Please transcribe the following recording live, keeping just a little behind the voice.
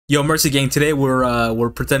Yo, Mercy Gang, today we're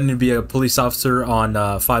pretending to be a police officer on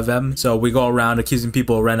 5M. So we go around accusing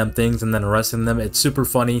people of random things and then arresting them. It's super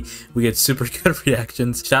funny. We get super good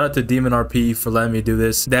reactions. Shout out to Demon RP for letting me do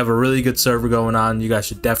this. They have a really good server going on. You guys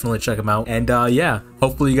should definitely check them out. And yeah,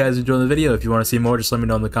 hopefully you guys enjoy the video. If you want to see more, just let me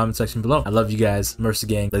know in the comment section below. I love you guys. Mercy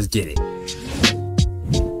Gang, let's get it.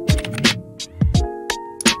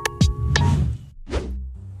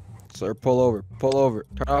 Sir, pull over. Pull over.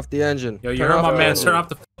 Turn off the engine. Yo, you heard my man. Turn off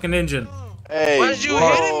the fucking engine. Hey, what you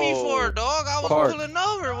hitting me for, dog? I was pulling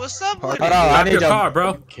over. What's up with it? Hold on, I need your car,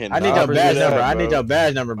 bro. I need your badge number. I need your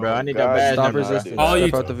badge number, bro. I need your badge number. All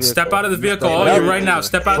you step out of the vehicle. All you right now.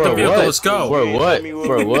 Step out the vehicle. Let's go. For what?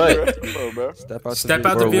 For what? Step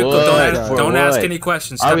out the vehicle. Don't ask any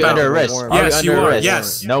questions. Step out. Are we under arrest? Yes, you are.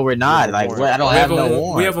 Yes. No, we're not. Like, what? I don't have no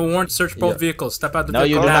warrant. We have a warrant. Search both vehicles. Step out the vehicle.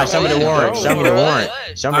 No, you do not. Show me the warrant. Show me the warrant.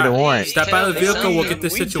 Show me the warrant. Step out of the vehicle. We'll get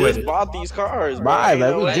this situated. We just bought these cars, bro.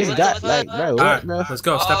 Like, we just got, like, bro. Alright, let's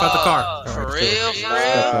go. Step out the car. For real? For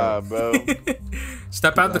real? Bro.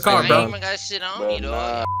 Step out the car, bro. I ain't even got shit on me,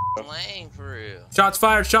 dog. Lame, for real. Shots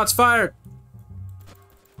fired. Shots fired.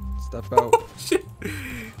 Step out. Shit.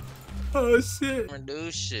 Oh, shit.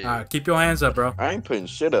 Do shit. Alright, keep your hands up, bro. I ain't putting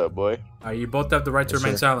shit up, boy. Alright, you both have the right to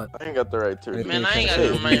remain silent. I ain't got the right to. Man, I ain't got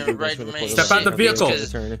the right to remain Step out the vehicle.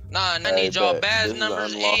 Nah, I need y'all badge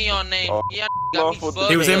numbers and your name. Y'all got me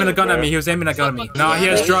fucked. He was aiming a gun at me. He was aiming a gun at me. No, he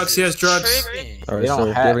has drugs. He has drugs. Alright,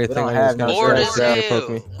 so everything I got bored as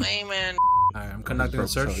hell. Lame, man. Alright, I'm conducting a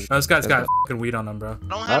search. Oh, this guy's got fucking weed on him, bro.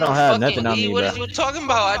 I don't have nothing on me, bro. What are you talking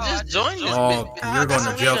about? I just joined this. Oh, you're going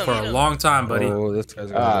to jail for a long time, buddy. Oh, this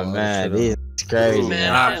guy's gonna man, this is crazy.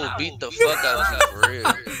 Man, I will beat the fuck out of you for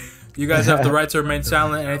real. You guys have the right to remain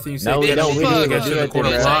silent. Anything you say we don't. We do get you in the court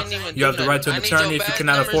of law. You have the right to an attorney. If you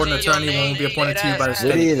cannot afford an attorney, one will be appointed to you by the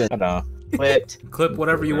state. Hold on. Clip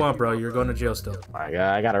whatever you want, bro. You're going to jail still. My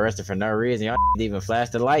God, I got arrested for no reason. Y'all didn't even flash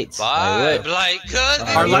the lights. Like,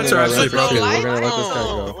 our lights are actually broken. We're gonna let this guy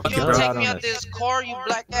go. You don't take me out this car, you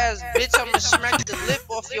black ass bitch. I'm gonna smack the lip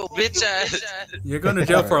off your bitch ass. You're going to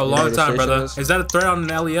jail for a long time, brother. Is that a threat on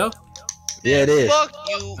an LEO? Yeah, it is. Fuck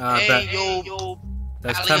you and your.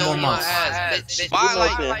 That's 10 more months.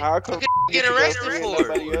 How come get arrested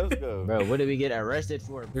for? Bro, what did we get arrested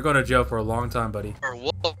for? You're going to jail for a long time, buddy. For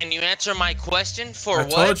what? Can you answer my question? For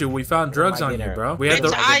what? I told you, we found drugs on you, bro. We had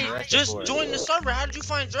I just joined the server. How did you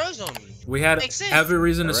find drugs on me? We had every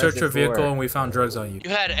reason to search your vehicle, and we found drugs on you. You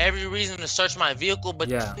had every reason to search my vehicle, but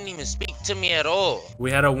you didn't even speak to me at all. We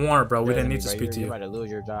had a warrant, bro. We didn't need to speak to you. You're about to lose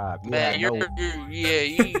your job. Man,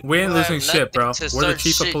 we ain't losing shit, bro. We're the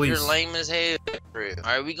chief of police. You're lame as hell.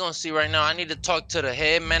 Alright, we gonna see right now. I need to talk to the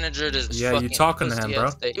head manager. Yeah, you talking to him,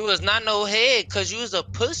 bro. You was not no head, cause you was a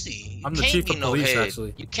pussy. I'm the chief of police,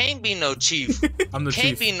 actually. You can't be no chief. I'm the chief.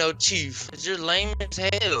 Can't be no chief. Cause you're lame as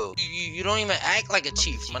hell. You don't even act like a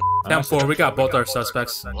chief, man. 10-4, we got both our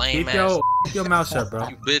suspects. Lame Keep your mouth shut, bro.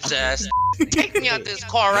 You bitch ass. Take me out this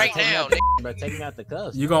car right now, nigga. Bro, take me out the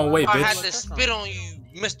cuffs. You gonna wait, bitch. I had to spit on you,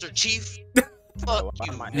 Mr. Chief. Fuck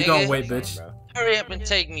you, nigga. You gonna wait, bitch. Hurry up and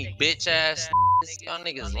take me, bitch ass. Y'all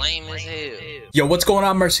niggas lame as hell. Yo, what's going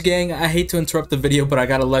on, Mercy Gang? I hate to interrupt the video, but I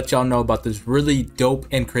gotta let y'all know about this really dope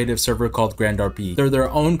and creative server called Grand RP. They're their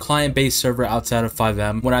own client-based server outside of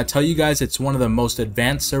 5M. When I tell you guys it's one of the most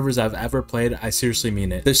advanced servers I've ever played, I seriously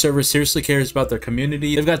mean it. This server seriously cares about their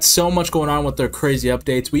community. They've got so much going on with their crazy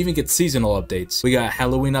updates. We even get seasonal updates. We got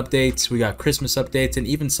Halloween updates, we got Christmas updates, and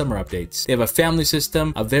even summer updates. They have a family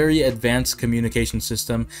system, a very advanced communication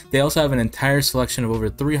system. They also have an entire selection of over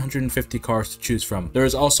 350 cars to choose from. There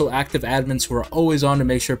is also active admins who are always on to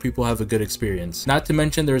make sure people have a good experience. Not to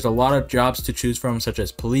mention there's a lot of jobs to choose from, such as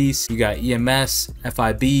police, you got EMS,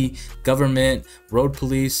 FIB, government, road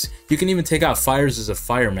police. You can even take out fires as a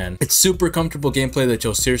fireman. It's super comfortable gameplay that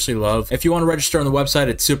you'll seriously love. If you want to register on the website,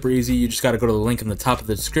 it's super easy. You just got to go to the link in the top of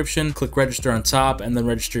the description, click register on top, and then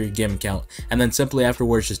register your game account. And then simply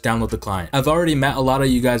afterwards, just download the client. I've already met a lot of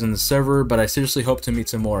you guys on the server, but I seriously hope to meet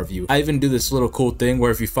some more of you. I even do this little cool thing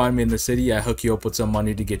where if you find me in the city, I hook you up with some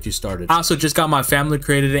money to get you started. I also just got my family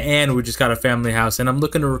created, and we just got a family house, and I'm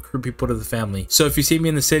looking to recruit people to the family. So if you see me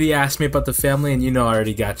in the city, ask me about the family, and you know I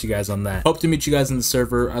already got you guys on that. Hope to meet you guys in the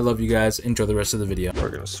server. I love you guys. Enjoy the rest of the video. We're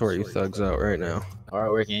gonna sort you thugs out right now.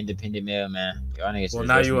 Hard-working independent male, man. Y'all niggas. Well,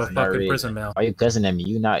 now you a fucking prison male. Why you cussing at me?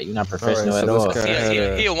 You not professional at all.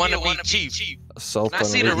 He a wannabe chief. Assault I on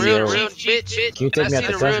see the a real video. bitch. Can you take me out I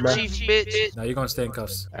see the the real cuffs, bro? chief bitch. Now you're gonna stay in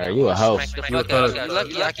cuffs. Alright, you a hoe. You a thug. You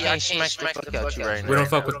lucky I smacked the fuck out you right now. We don't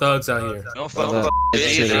fuck with thugs out here. Don't fuck Well, with that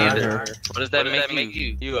shit bitches in either. here. What does that make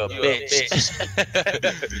you? You a bitch.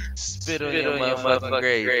 Spit on your motherfucking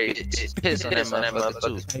grave, bitch. Piss on that motherfucker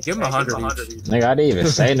too. Hey, give him 100 each. Nigga, I didn't even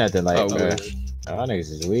say nothing like Oh, that. gosh. Y'all niggas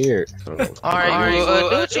is weird. Alright,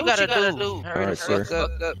 do what you gotta do. Hurry the Alright, sir. fuck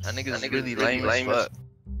up. That nigga's really lame as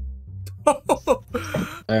fuck.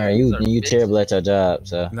 Alright, you terrible at your job,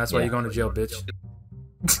 so. And that's why yeah. you're going to jail, bitch.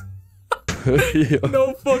 Yo.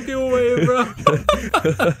 No fucking way, bro.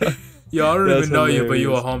 Yo, I don't That's even know you, but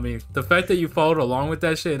you a hilarious. homie. The fact that you followed along with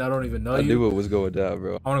that shit and I don't even know I you. knew what was going down,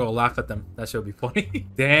 bro. I wanna go laugh at them. That shit would be funny.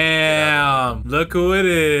 Damn, look who it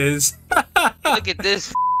is. Look at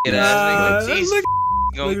this Nah, ass nigga. He's look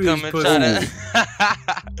gonna at come these and pussies.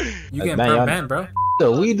 try to. You getting Man, perm y'all- banned, bro.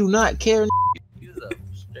 So we do not care. He's a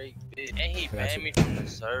straight bitch. And he banned me from the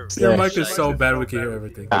server. Your Yeah. mic is so bad we can hear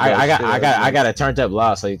everything. I got a turned up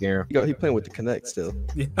loud so you can hear Yo, he playing with the Connect still.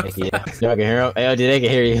 Yeah. him. Yeah, y'all can hear him. LG, they can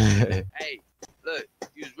hear you. Hey, look,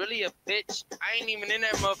 you was really a bitch. I ain't even in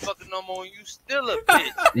that motherfucker no more. You still a bitch.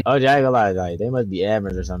 Oh, I ain't gonna lie, like they must be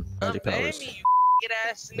admins or something. Magic Ban powers. me, you get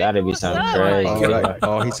ass nigga. Gotta be What's something up? crazy.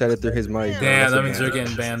 Oh, he said it through his mic. bro. Damn, That's that a means ban. you're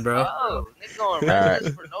getting banned, bro. Oh, nigga going Alright,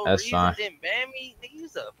 reckless for no that's reason. fine. Didn't ban me. Nigga,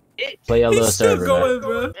 you's a bitch. Play your little He's still server, going,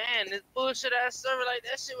 bro. Man, this bullshit ass server like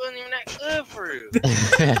that shit wasn't even that good for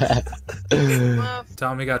real. man.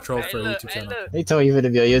 Tell him he got trolled Hey, for a look, YouTube hey, channel. look, They told you to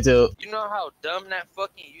be on YouTube. you know how dumb that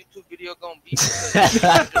fucking YouTube video gonna be? Because you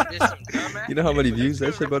did some dumb ass You know how many views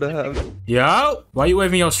that shit about to have? Yo, why you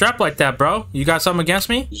waving your strap like that, bro? You got something against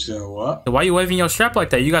me? You said what? Why you waving your strap like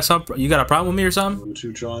that? You got a problem with me or something? What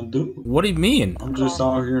you trying to do? What do you mean? I'm just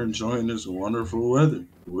out here enjoying this wonderful weather.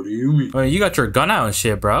 What do you mean? I mean, you got your gun out and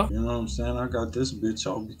shit, bro. You know what I'm saying? I got this bitch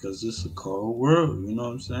out because it's a cold world. You know what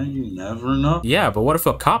I'm saying? You never know. Yeah, but what if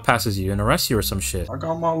a cop passes you and arrests you or some shit? I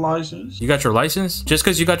got my license. You got your license? Just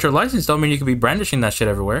because you got your license don't mean you can be brandishing that shit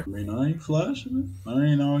everywhere. I mean, I ain't flashing it. I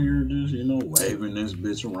ain't out here just, waving this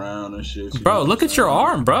bitch around and shit. You Bro, know look what at your I'm saying?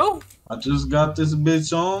 arm, bro. I just got this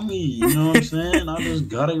bitch on me. You know what I'm saying? I just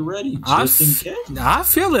got it ready just in case. I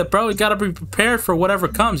feel it, bro. You gotta be prepared for whatever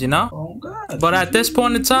comes, you know? Oh, God. But at this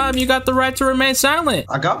point in time, you got the right to remain silent.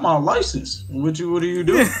 I got my license. What are you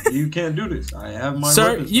doing? You can't do this. I have my Sir,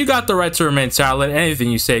 weapons. you got the right to remain silent.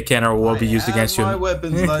 Anything you say can or will be used against you. I have my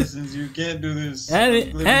weapons license. You can't do this.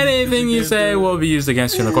 Anything you say will be used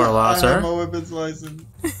against you in the court of law, I have sir. my weapons license.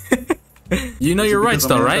 You know your rights,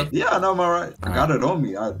 though, right? Yeah, I know my right. I got it on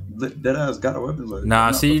me. I dead ass got a weapons license.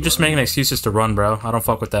 Nah, see, you're just making excuses to run, bro. I don't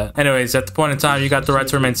fuck with that. Anyways, at the point in time, you got the right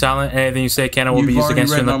to remain silent. Anything you say can or will be used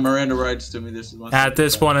against you in my the... Miranda rights to me. This is my At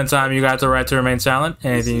this point in time, you got the right to remain silent.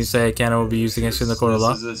 Anything you say can or will be used against you in the court of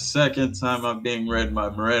law. This is the second time I'm being read my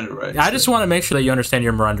Miranda rights. I just want to make sure that you understand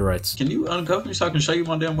your Miranda rights. Can you uncuff me so I can show you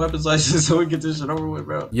my damn weapons license so we get this shit over with,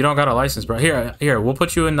 bro? You don't got a license, bro. Here, we'll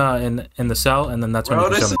put you in the cell, and then that's when Bro,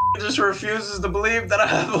 you can show this me. just refuses to believe that I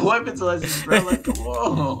have a weapons license, bro. Like, come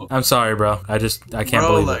on. I'm sorry, bro. I can't Bro,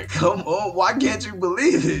 believe like, it. come on. Why can't you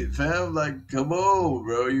believe it, fam? Like, come on,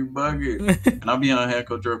 bro. You bugging. And I'll be on hand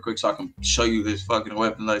coach real quick so I can show you this fucking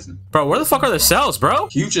weapon license. Bro, where the fuck are the cells, bro?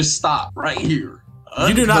 You just stop right here.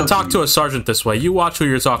 You do not Uncuff talk me. to a sergeant this way. You watch who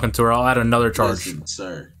you're talking to, or I'll add another charge. Listen,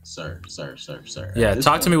 sir. Yeah, At this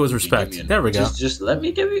talk to me point, with you can give respect. me There we go. Just let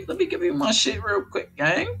me give you my shit real quick,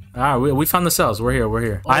 gang. All right, we found the cells. We're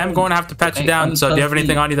here. I am going to have to pat you Hey, down. So, do you have uncuff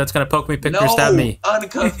anything me. on you that's gonna poke me, pick, or stab me?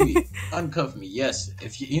 Uncuff me. Uncuff me. Yes.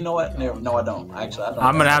 If you know what? No, I don't. Actually, I don't.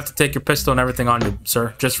 I'm gonna have to take your pistol and everything on you,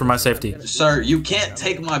 sir, just for my safety. Sir, you can't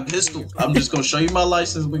take my pistol. I'm just gonna show you my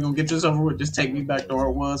license. We're gonna get this over with. Just take me back to where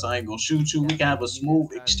it was. I ain't gonna shoot you. We can have a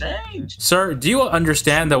smooth exchange. Sir, do you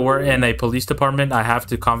understand that we're in a police department? I have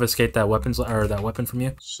to confiscate that weapon from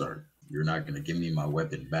you. Sir, you're not gonna give me my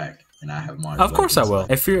weapon back, and I have my. Of course I will.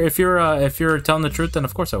 weapons If you're telling the truth, then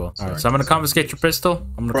of course I will. All right, so I'm gonna confiscate your pistol.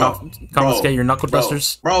 I'm gonna confiscate your knuckle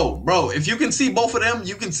dusters. Bro, if you can see both of them,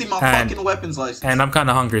 you can see my And- fucking weapons license. And I'm kind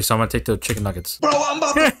of hungry, so I'm gonna take the chicken nuggets. Bro, I'm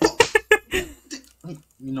about to.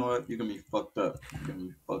 You know what? You got me fucked up.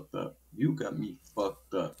 You got me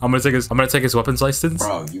fucked up. I'm gonna take his weapons license.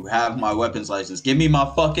 Bro, you have my weapons license. Give me my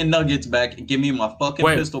fucking nuggets back. And give me my fucking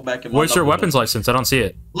pistol back. And my Where's your knuckle weapons license? I don't see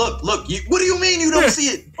it. Look. What do you mean you don't see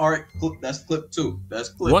it? All right, that's clip 2. That's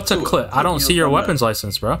clip. What's a 2. clip? I don't see your weapons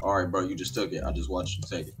license, bro. All right, bro, you just took it. I just watched you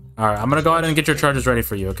take it. All right, I'm gonna go ahead and get your charges ready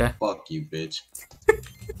for you. Okay. Fuck you, bitch.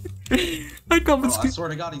 I Bro, I confiscate. swear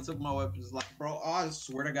to God, he took my weapons. Like, bro, I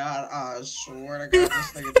swear to God, this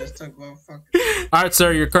nigga just took my fucking. All right,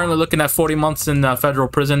 sir. You're currently looking at 40 months in federal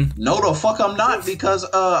prison. No, the fuck, I'm not, because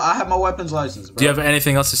I have my weapons license. Bro. Do you have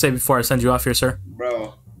anything else to say before I send you off here, sir?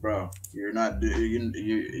 Bro, you're not.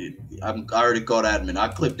 I already called admin. I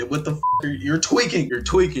clipped it. What the? You're tweaking. You're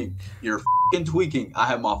tweaking. You're fucking tweaking. I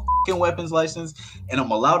have my fucking weapons license, and I'm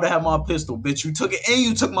allowed to have my pistol. Bitch, you took it, and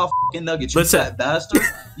you took my fucking nuggets. You Listen. fat bastard.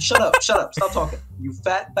 Shut up. Shut up. Stop talking. You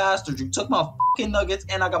fat bastard. You took my fucking nuggets,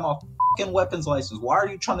 and I got my fucking weapons license. Why are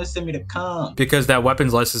you trying to send me to come? Because that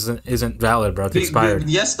weapons license isn't valid, bro. It's expired.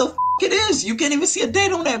 Yes, the it is. You can't even see a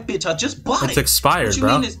date on that bitch. I just bought It's it. expired, What you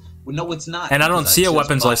bro. mean is, well, no, it's not. And I don't because see a just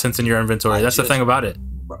weapons bought it. license in your inventory. I That's the just- thing about it.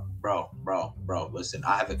 Bro, listen,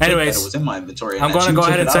 I have a Anyways, that was in my inventory. I'm going to go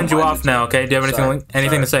ahead and send you off now, okay? Do you have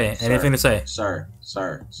anything to say? Anything to say? Sir,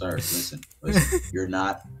 listen. You're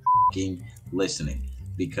not fucking listening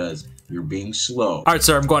because you're being slow. All right,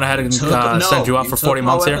 sir. I'm going ahead and send you off for 40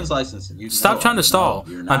 months here. Stop trying to stall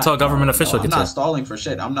until a government official gets I'm not here. stalling for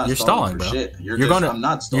shit. I'm not You're stalling bro. for shit. You're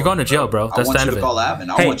going to jail, bro. That's the end of it.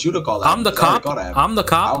 I want you to call Admin. I'm the cop. I'm the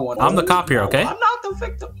cop. I'm the cop here, okay? I'm not the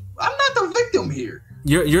victim. I'm not the victim here.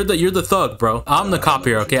 You're the thug, bro. I'm the cop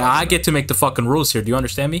here, okay? I get to make the fucking rules here. Do you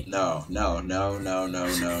understand me? No.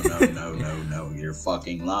 You're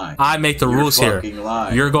fucking lying. I make the rules here.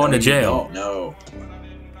 Lying. You're going No, to jail. No.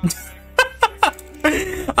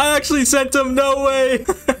 I actually sent him. No way.